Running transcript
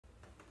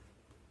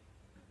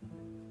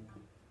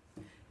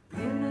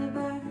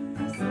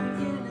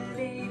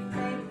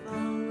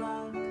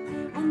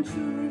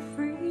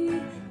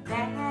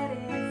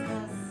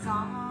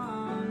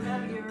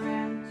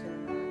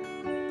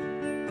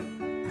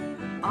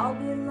all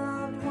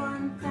beloved,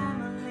 one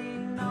family,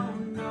 no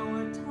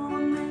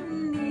atonement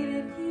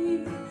needed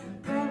he.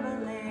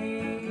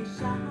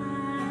 Revelation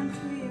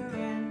to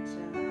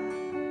Urantia.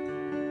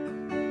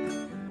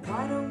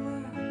 What a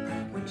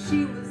world when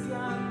she was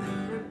young,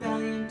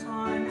 rebellion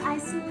torn,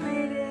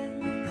 isolated,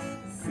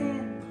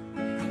 sin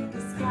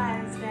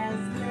disguised as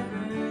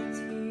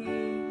liberty.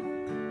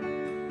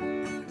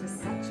 To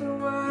such a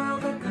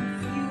world, a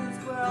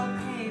confused world,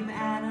 came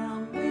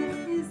Adam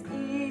with his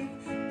Eve,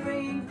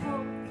 bringing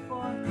hope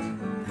forth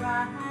to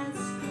rise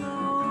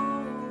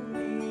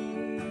slowly.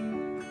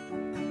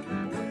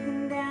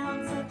 Looking down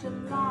such a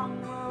long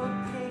road,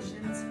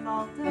 patience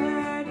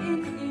faltered in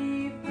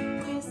Eve,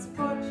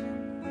 misfortune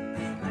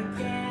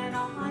again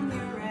on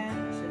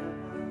Urantia.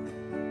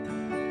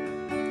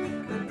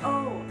 But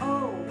oh,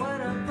 what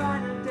a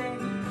brighter day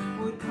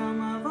would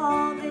come of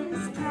all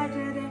this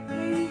tragedy.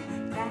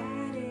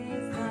 That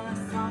is the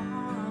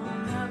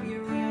Song of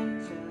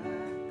Urantia.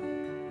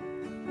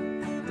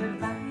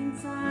 Divine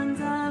Sons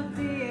of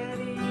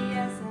Deity,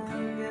 yes, a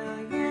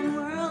billion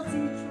worlds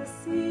each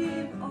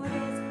receive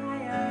orders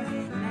higher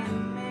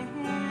than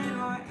man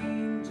or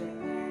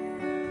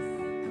angels.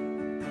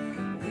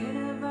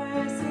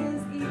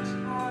 Universes each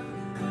have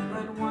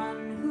but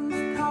one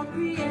who's called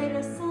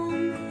Creator, Son